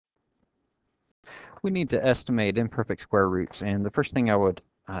we need to estimate imperfect square roots, and the first thing I would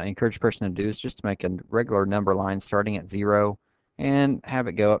encourage a person to do is just to make a regular number line starting at 0 and have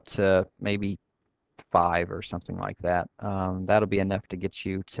it go up to maybe 5 or something like that. That'll be enough to get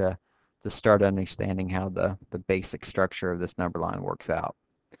you to start understanding how the basic structure of this number line works out.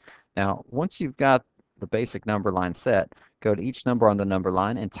 Now, once you've got the basic number line set, go to each number on the number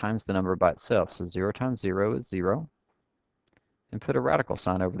line and times the number by itself. So 0 times 0 is 0, and put a radical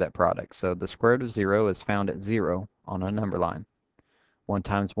sign over that product. So the square root of 0 is found at 0 on a number line. 1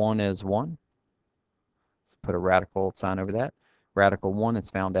 times 1 is 1. Put a radical sign over that. Radical 1 is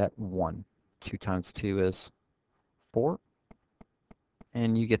found at 1. 2 times 2 is 4.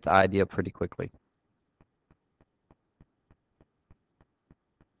 And you get the idea pretty quickly.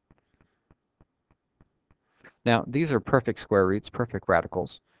 Now, these are perfect square roots, perfect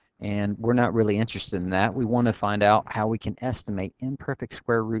radicals, and we're not really interested in that. We want to find out how we can estimate imperfect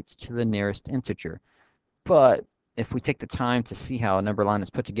square roots to the nearest integer. But if we take the time to see how a number line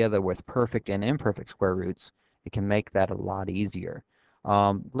is put together with perfect and imperfect square roots, it can make that a lot easier.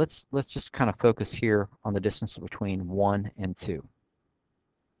 Let's just kind of focus here on the distance between 1 and 2.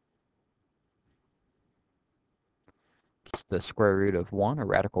 It's the square root of 1, or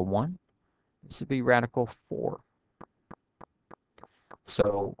radical 1. This would be radical 4.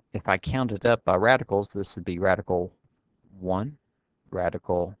 So if I count it up by radicals, this would be radical 1,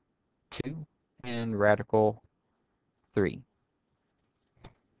 radical 2, and radical 3.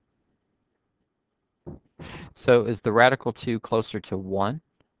 So is the radical 2 closer to 1,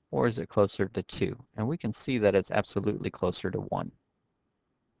 or is it closer to 2? And we can see that it's absolutely closer to 1.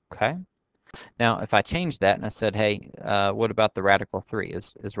 Okay? Now, if I change that and I said, hey, what about the radical 3?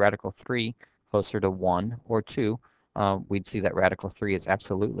 Is radical 3 closer to 1 or 2? We'd see that radical 3 is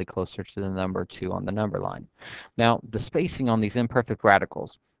absolutely closer to the number 2 on the number line. Now, the spacing on these imperfect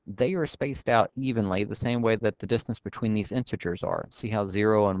radicals, they are spaced out evenly the same way that the distance between these integers are. See how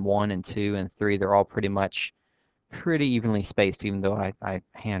 0 and 1 and 2 and 3, they're all pretty evenly spaced, even though I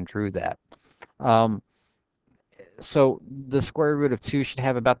hand drew that. So the square root of 2 should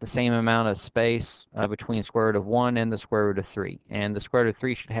have about the same amount of space between square root of 1 and the square root of 3. And the square root of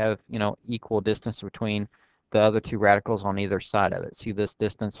 3 should have, equal distance between the other two radicals on either side of it. See, this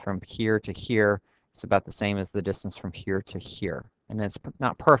distance from here to here is about the same as the distance from here to here. And it's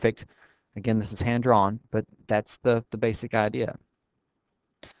not perfect. Again, this is hand-drawn, but that's the basic idea.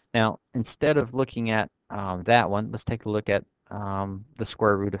 Now, instead of looking at that one, let's take a look at the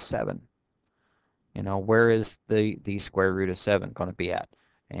square root of 7. Where is the square root of 7 going to be at?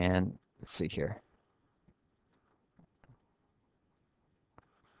 And let's see here.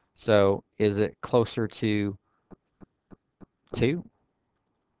 So is it closer to 2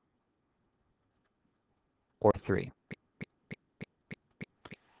 or 3?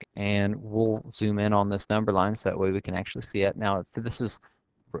 And we'll zoom in on this number line so that way we can actually see it. Now, if this is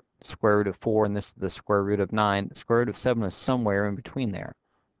square root of 4 and this is the square root of 9, the square root of 7 is somewhere in between there.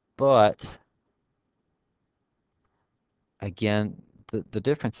 But again, the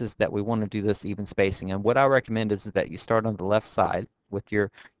difference is that we want to do this even spacing. And what I recommend is that you start on the left side with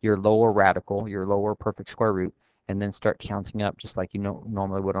your lower radical, your lower perfect square root, and then start counting up just like you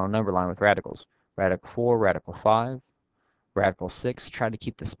normally would on a number line with radicals. Radical 4, radical 5, radical 6. Try to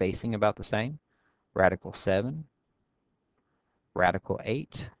keep the spacing about the same. Radical 7, radical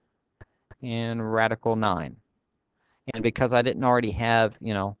 8, and radical 9. And because I didn't already have,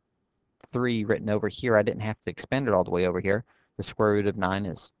 3 written over here, I didn't have to expand it all the way over here. The square root of 9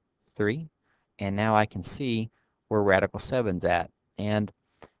 is 3. And now I can see where radical 7's at. And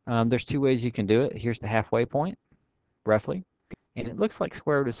there's 2 ways you can do it. Here's the halfway point, roughly. And it looks like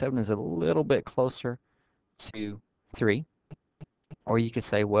square root of 7 is a little bit closer to 3. Or you could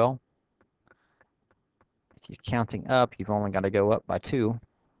say, well, if you're counting up, you've only got to go up by 2.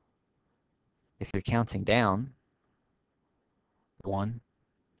 If you're counting down, 1,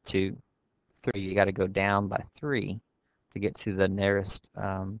 2, 3, you got to go down by 3 to get to the nearest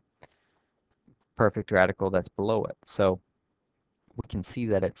perfect radical that's below it. So we can see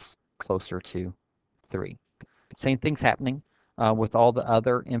that it's closer to 3. Same thing's happening with all the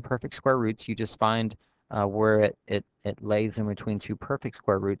other imperfect square roots. You just find where it lays in between 2 perfect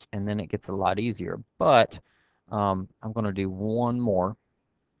square roots, and then it gets a lot easier. But I'm going to do one more.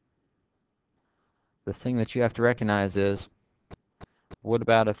 The thing that you have to recognize is, what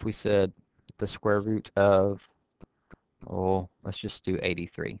about if we said the square root of, let's just do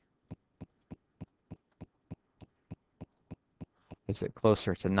 83. Is it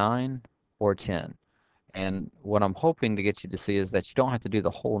closer to 9 or 10? And what I'm hoping to get you to see is that you don't have to do the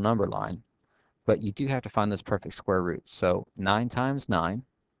whole number line, but you do have to find this perfect square root. So 9 times 9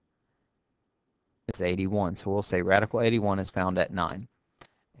 is 81. So we'll say radical 81 is found at 9.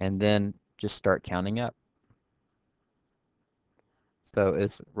 And then just start counting up. So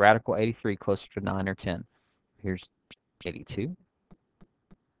is radical 83 closer to 9 or 10? Here's 82.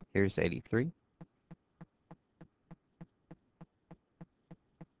 Here's 83.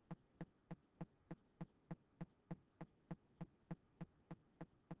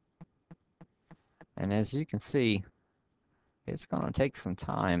 And as you can see, it's going to take some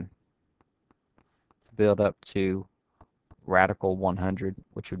time to build up to radical 100,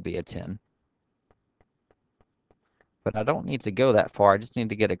 which would be a 10. But I don't need to go that far. I just need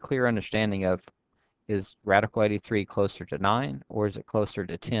to get a clear understanding of, is radical 83 closer to 9 or is it closer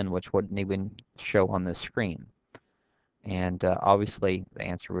to 10, which wouldn't even show on this screen? And obviously the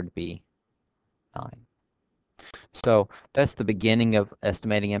answer would be 9. So that's the beginning of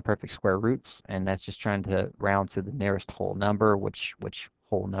estimating imperfect square roots, and that's just trying to round to the nearest whole number, which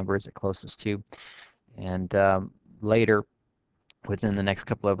whole number is it closest to. And later, within the next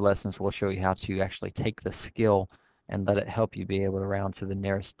couple of lessons, we'll show you how to actually take the skill and let it help you be able to round to the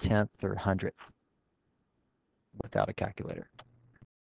nearest tenth or hundredth without a calculator.